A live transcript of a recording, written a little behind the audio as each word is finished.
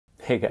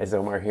Hey guys,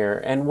 Omar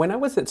here. And when I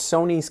was at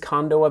Sony's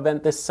condo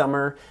event this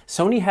summer,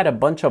 Sony had a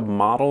bunch of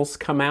models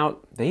come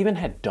out. They even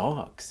had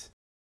dogs.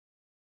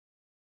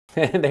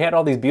 They had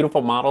all these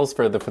beautiful models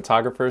for the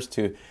photographers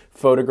to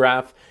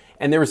photograph.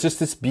 And there was just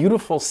this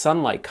beautiful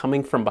sunlight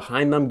coming from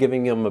behind them,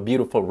 giving them a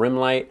beautiful rim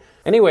light.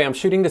 Anyway, I'm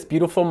shooting this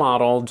beautiful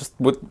model,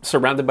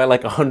 surrounded by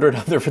like 100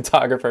 other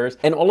photographers.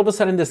 And all of a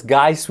sudden this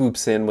guy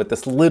swoops in with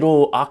this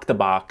little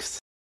octabox.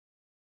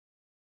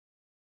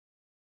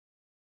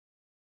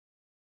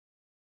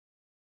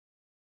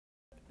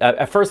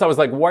 At first I was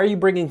like, why are you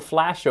bringing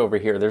flash over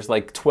here? There's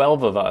like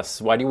 12 of us.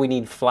 Why do we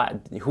need flash?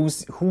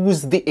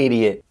 Who's the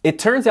idiot? It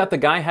turns out the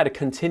guy had a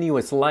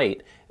continuous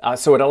light.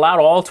 So it allowed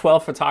all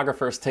 12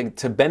 photographers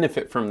to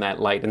benefit from that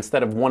light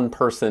instead of one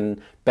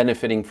person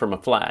benefiting from a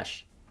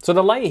flash. So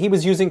the light he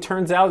was using,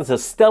 turns out, is a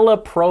Stella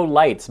Pro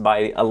Lights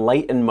by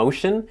Light in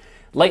Motion.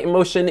 Light in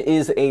Motion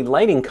is a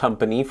lighting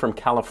company from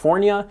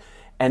California,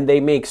 and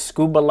they make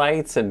scuba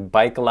lights and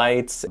bike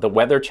lights. The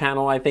Weather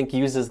Channel, I think,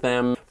 uses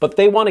them. But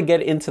they want to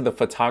get into the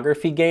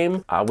photography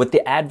game. With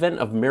the advent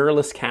of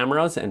mirrorless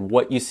cameras and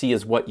what you see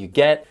is what you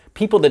get,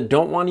 people that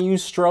don't want to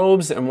use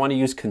strobes and want to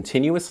use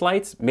continuous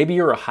lights, maybe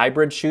you're a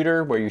hybrid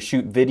shooter where you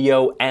shoot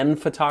video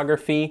and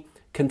photography,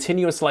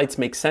 continuous lights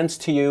make sense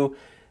to you,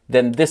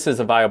 then this is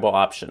a viable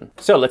option.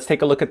 So let's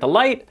take a look at the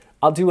light.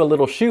 I'll do a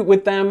little shoot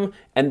with them,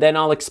 and then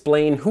I'll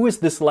explain who is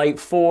this light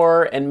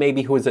for and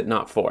maybe who is it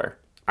not for.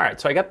 All right,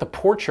 so I got the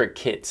portrait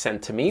kit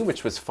sent to me,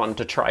 which was fun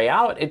to try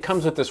out. It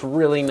comes with this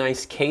really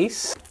nice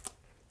case.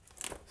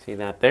 See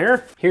that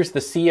there? Here's the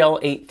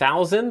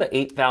CL8000, the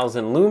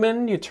 8000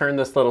 lumen. You turn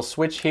this little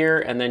switch here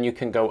and then you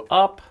can go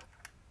up.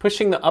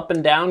 Pushing the up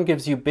and down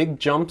gives you big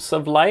jumps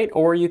of light,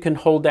 or you can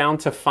hold down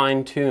to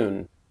fine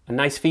tune. A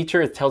nice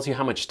feature, it tells you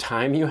how much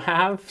time you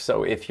have.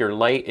 So if your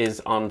light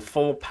is on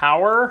full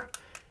power,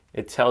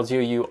 it tells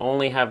you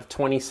only have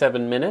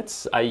 27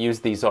 minutes. I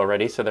used these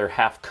already, so they're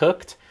half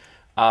cooked.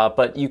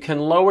 But you can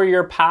lower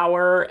your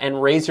power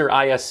and raise your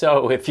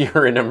ISO if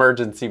you're in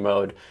emergency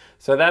mode.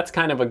 So that's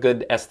kind of a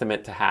good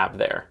estimate to have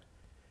there.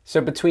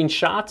 So between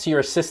shots, your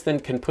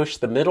assistant can push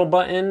the middle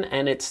button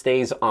and it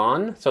stays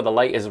on. So the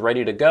light is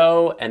ready to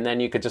go, and then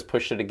you could just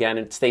push it again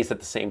and it stays at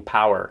the same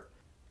power.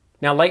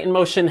 Now Light in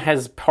Motion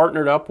has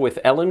partnered up with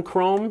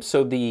Elinchrom.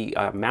 So the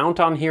mount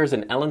on here is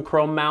an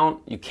Elinchrom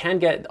mount. You can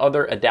get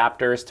other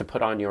adapters to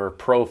put on your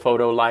Pro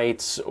Photo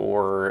lights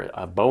or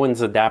a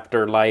Bowen's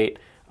adapter light.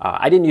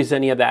 I didn't use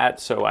any of that,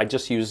 so I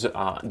just use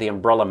the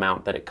umbrella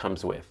mount that it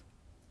comes with.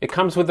 It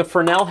comes with a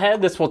Fresnel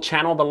head. This will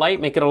channel the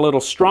light, make it a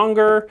little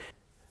stronger.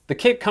 The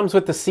kit comes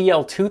with the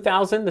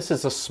CL2000. This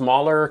is a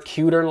smaller,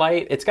 cuter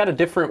light. It's got a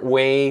different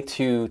way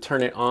to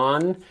turn it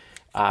on.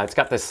 It's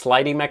got this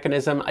sliding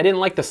mechanism. I didn't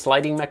like the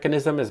sliding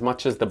mechanism as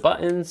much as the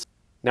buttons.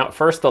 Now at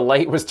first the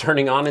light was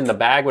turning on in the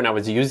bag when I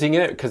was using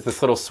it because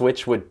this little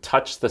switch would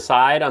touch the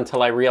side,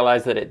 until I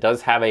realized that it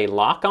does have a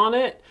lock on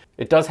it.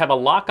 It does have a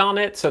lock on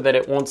it so that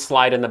it won't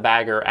slide in the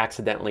bag or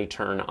accidentally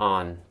turn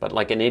on. But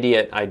like an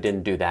idiot, I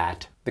didn't do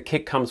that. The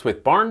kit comes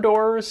with barn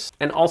doors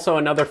and also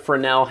another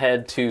Fresnel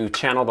head to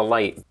channel the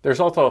light. There's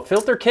also a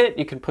filter kit.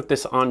 You can put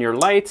this on your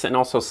lights and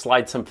also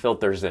slide some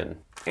filters in.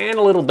 And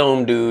a little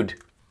dome dude.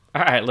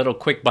 All right, little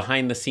quick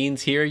behind the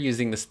scenes here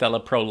using the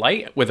Stella Pro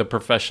Light with a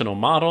professional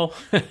model.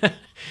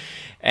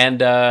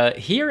 And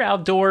here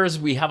outdoors,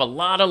 we have a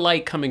lot of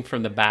light coming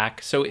from the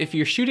back. So if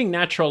you're shooting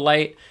natural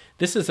light,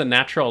 this is a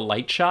natural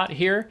light shot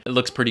here. It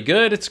looks pretty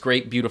good. It's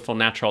great, beautiful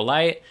natural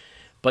light.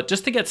 But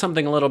just to get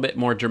something a little bit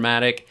more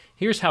dramatic,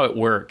 here's how it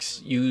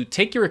works. You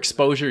take your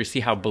exposure, you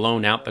see how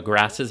blown out the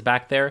grass is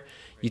back there?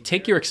 You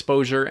take your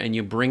exposure and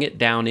you bring it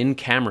down in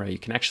camera. You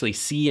can actually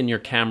see in your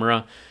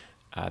camera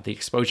the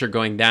exposure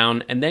going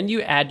down, and then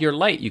you add your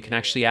light. You can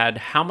actually add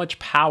how much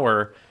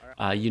power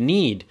you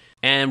need.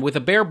 And with a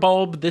bare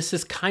bulb, this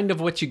is kind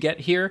of what you get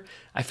here.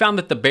 I found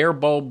that the bare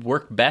bulb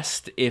worked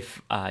best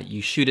if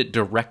you shoot it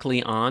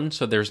directly on,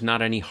 so there's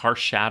not any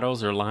harsh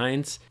shadows or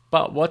lines.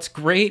 But what's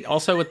great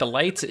also with the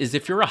lights is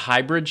if you're a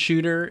hybrid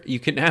shooter, you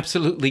can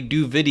absolutely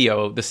do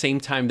video the same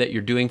time that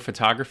you're doing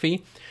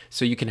photography.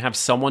 So you can have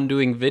someone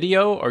doing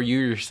video, or you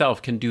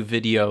yourself can do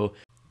video.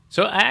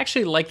 So I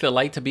actually like the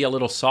light to be a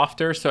little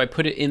softer, so I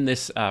put it in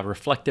this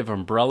reflective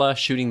umbrella,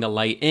 shooting the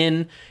light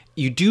in.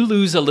 You do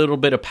lose a little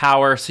bit of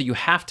power, so you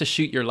have to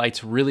shoot your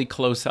lights really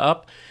close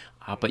up,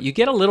 but you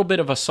get a little bit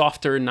of a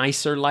softer,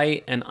 nicer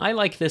light, and I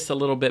like this a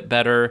little bit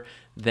better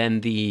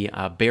than the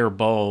bare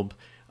bulb,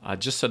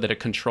 just so that it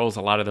controls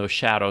a lot of those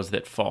shadows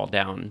that fall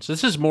down. So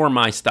this is more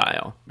my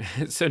style.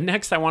 So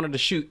next I wanted to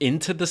shoot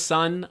into the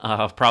sun,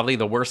 probably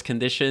the worst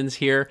conditions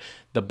here.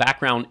 The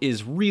background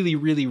is really,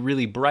 really,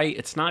 really bright.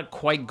 It's not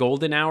quite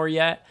golden hour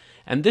yet,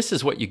 and this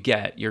is what you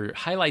get. Your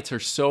highlights are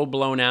so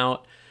blown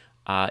out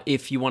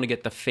if you want to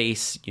get the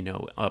face,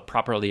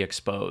 properly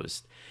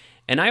exposed.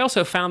 And I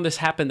also found this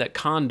happened at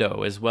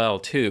condo as well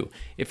too.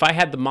 If I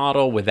had the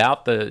model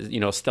without the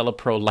Stella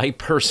Pro Light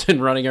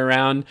person running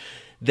around,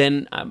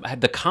 then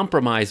the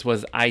compromise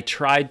was I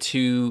tried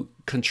to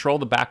control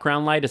the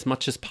background light as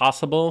much as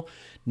possible,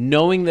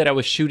 knowing that I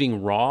was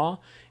shooting raw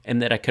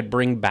and that I could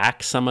bring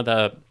back some of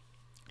the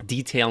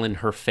detail in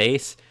her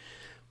face.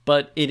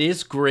 But it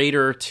is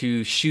greater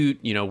to shoot,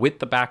 you know, with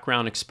the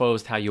background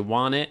exposed how you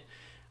want it,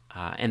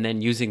 and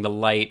then using the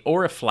light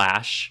or a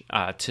flash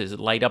to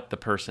light up the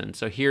person.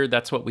 So here,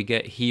 that's what we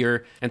get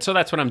here. And so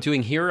that's what I'm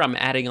doing here. I'm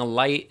adding a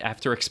light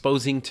after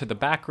exposing to the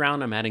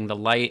background. I'm adding the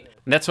light.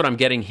 And that's what I'm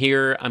getting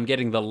here. I'm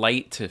getting the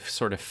light to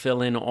sort of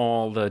fill in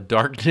all the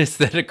darkness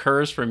that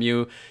occurs from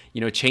you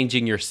know,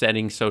 changing your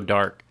setting so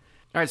dark.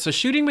 All right, so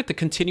shooting with the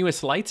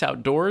continuous lights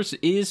outdoors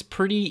is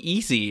pretty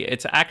easy.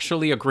 It's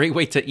actually a great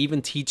way to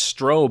even teach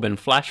strobe and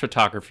flash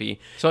photography.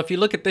 So if you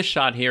look at this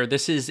shot here,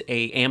 this is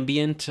a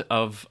ambient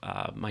of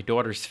my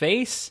daughter's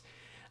face.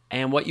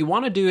 And what you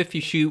want to do if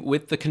you shoot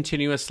with the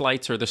continuous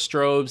lights or the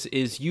strobes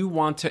is you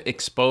want to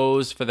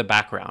expose for the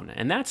background.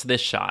 And that's this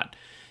shot.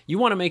 You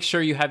want to make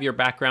sure you have your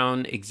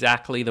background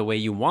exactly the way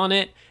you want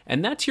it.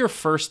 And that's your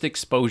first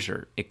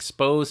exposure.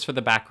 Expose for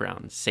the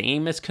background.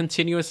 Same as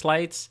continuous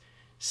lights.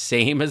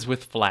 Same as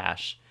with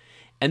flash.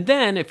 And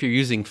then if you're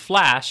using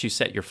flash, you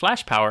set your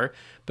flash power.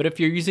 But if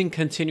you're using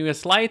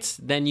continuous lights,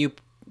 then you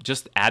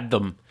just add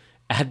them.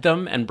 Add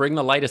them and bring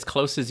the light as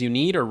close as you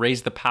need or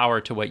raise the power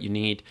to what you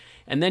need.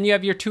 And then you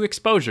have your two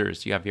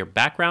exposures. You have your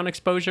background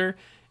exposure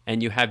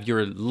and you have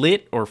your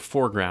lit or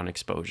foreground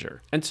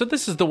exposure. And so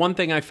this is the one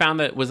thing I found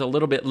that was a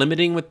little bit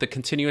limiting with the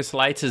continuous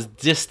lights is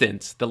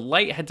distance. The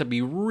light had to be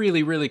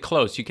really, really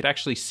close. You could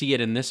actually see it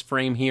in this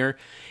frame here.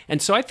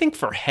 And so I think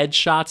for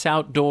headshots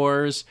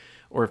outdoors,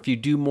 or if you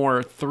do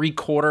more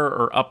 3/4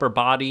 or upper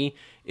body,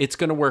 it's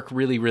gonna work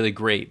really, really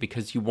great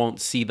because you won't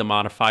see the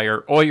modifier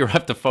or you'll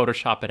have to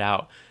Photoshop it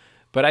out.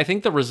 But I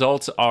think the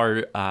results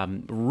are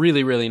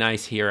really, really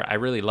nice here. I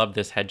really love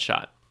this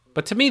headshot.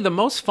 But to me, the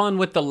most fun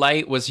with the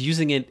light was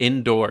using it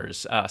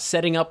indoors,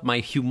 setting up my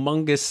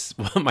humongous,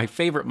 my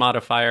favorite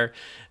modifier,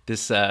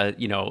 this,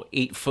 you know,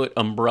 8-foot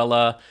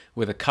umbrella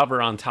with a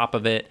cover on top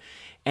of it,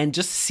 and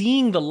just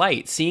seeing the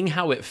light, seeing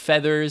how it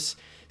feathers,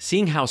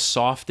 seeing how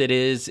soft it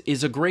is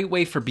a great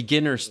way for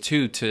beginners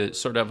too to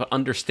sort of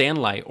understand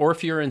light. Or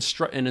if you're an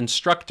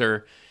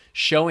instructor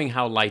showing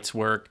how lights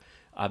work,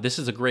 this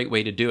is a great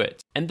way to do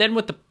it. And then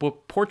with the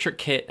portrait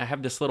kit, I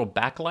have this little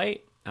backlight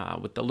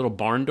with the little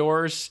barn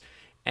doors.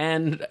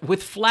 And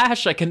with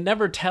flash, I can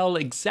never tell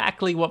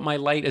exactly what my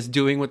light is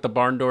doing with the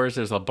barn doors.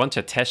 There's a bunch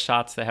of test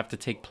shots that have to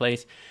take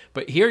place.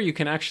 But here you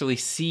can actually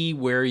see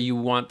where you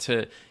want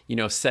to, you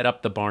know, set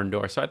up the barn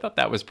door. So I thought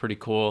that was pretty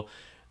cool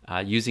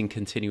using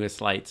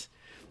continuous lights.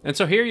 And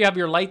so here you have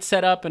your light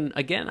set up. And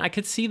again, I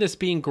could see this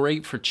being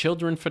great for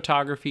children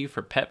photography,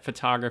 for pet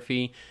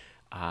photography,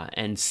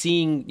 and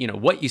seeing, you know,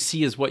 what you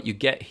see is what you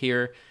get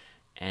here.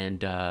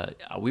 And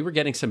we were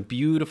getting some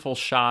beautiful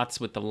shots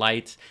with the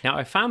lights. Now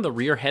I found the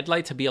rear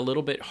headlight to be a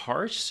little bit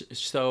harsh,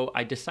 so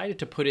I decided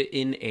to put it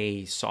in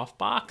a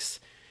softbox.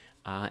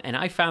 And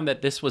I found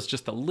that this was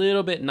just a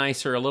little bit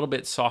nicer, a little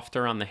bit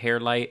softer on the hair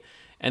light.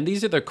 And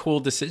these are the cool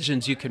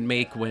decisions you can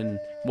make when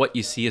what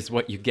you see is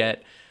what you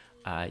get.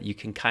 You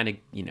can kind of,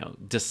 you know,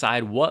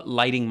 decide what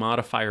lighting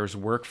modifiers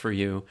work for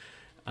you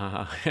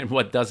and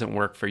what doesn't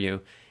work for you.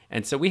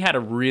 And so we had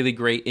a really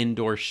great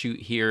indoor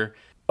shoot here.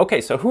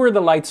 Okay, so who are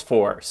the lights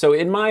for? So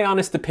in my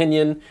honest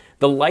opinion,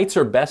 the lights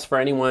are best for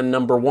anyone,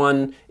 number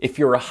one, if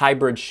you're a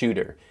hybrid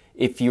shooter.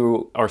 If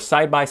you are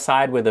side by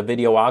side with a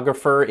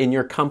videographer in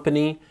your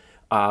company,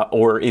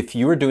 or if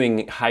you're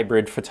doing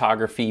hybrid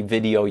photography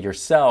video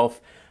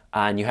yourself,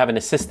 and you have an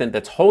assistant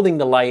that's holding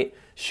the light,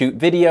 shoot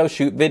video,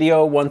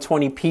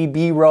 120p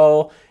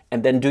B-roll,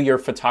 and then do your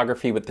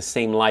photography with the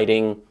same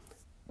lighting.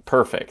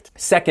 Perfect.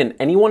 Second,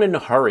 anyone in a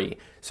hurry.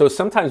 So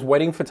sometimes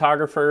wedding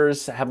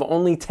photographers have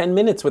only 10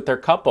 minutes with their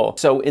couple.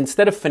 So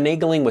instead of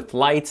finagling with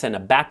lights and a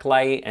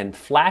backlight and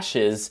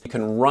flashes, you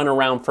can run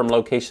around from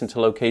location to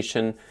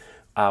location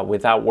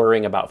without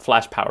worrying about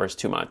flash powers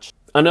too much.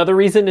 Another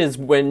reason is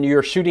when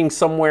you're shooting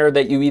somewhere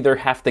that you either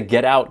have to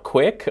get out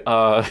quick,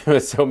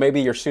 so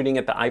maybe you're shooting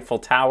at the Eiffel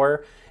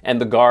Tower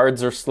and the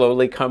guards are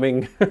slowly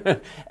coming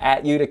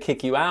at you to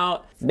kick you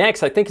out.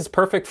 Next, I think it's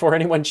perfect for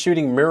anyone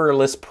shooting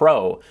mirrorless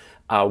pro.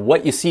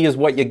 What you see is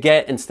what you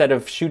get instead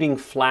of shooting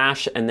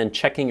flash and then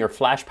checking your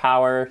flash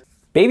power.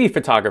 Baby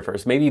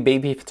photographers, maybe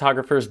baby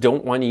photographers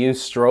don't want to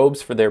use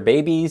strobes for their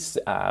babies.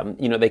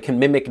 You know, they can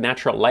mimic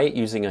natural light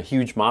using a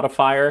huge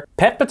modifier.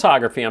 Pet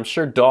photography, I'm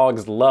sure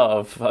dogs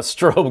love a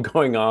strobe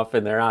going off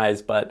in their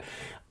eyes, but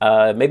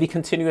maybe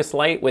continuous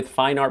light with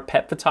fine art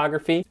pet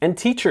photography. And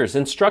teachers,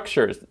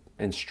 instructors,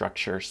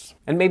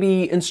 and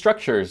maybe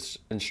instructors.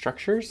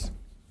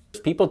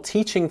 People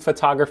teaching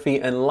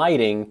photography and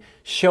lighting,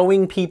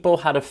 showing people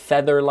how to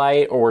feather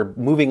light or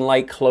moving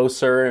light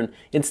closer. And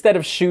instead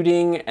of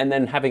shooting and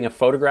then having a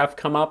photograph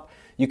come up,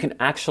 you can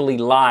actually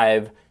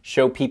live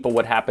show people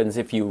what happens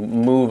if you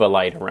move a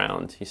light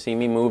around. You see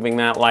me moving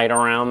that light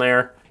around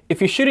there?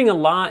 If you're shooting a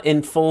lot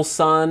in full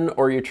sun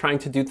or you're trying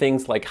to do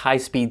things like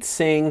high-speed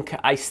sync,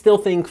 I still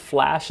think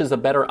flash is a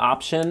better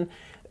option.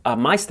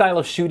 My style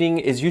of shooting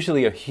is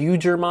usually a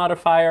huger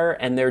modifier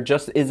and there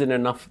just isn't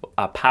enough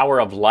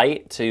power of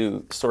light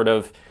to sort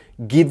of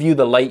give you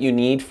the light you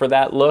need for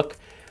that look.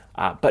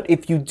 But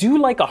if you do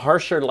like a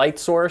harsher light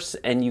source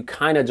and you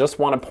kind of just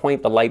want to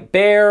point the light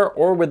bare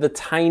or with a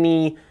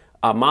tiny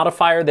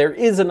modifier, there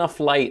is enough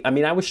light. I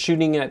mean, I was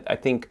shooting at, I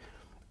think,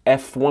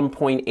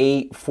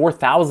 f1.8,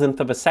 4,000th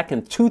of a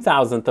second,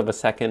 2,000th of a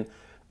second,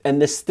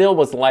 and this still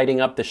was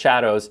lighting up the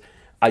shadows.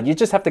 You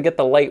just have to get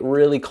the light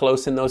really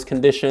close in those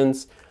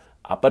conditions.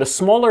 But a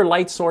smaller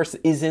light source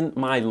isn't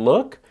my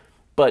look.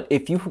 But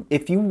if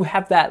you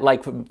have that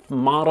like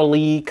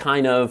model-y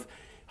kind of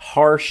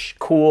harsh,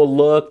 cool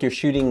look, you're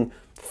shooting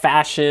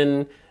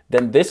fashion,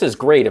 then this is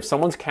great. If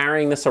someone's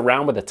carrying this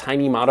around with a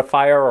tiny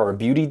modifier or a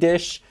beauty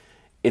dish,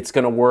 it's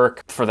gonna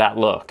work for that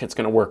look. It's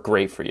gonna work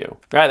great for you.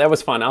 All right, that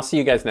was fun. I'll see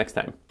you guys next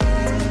time.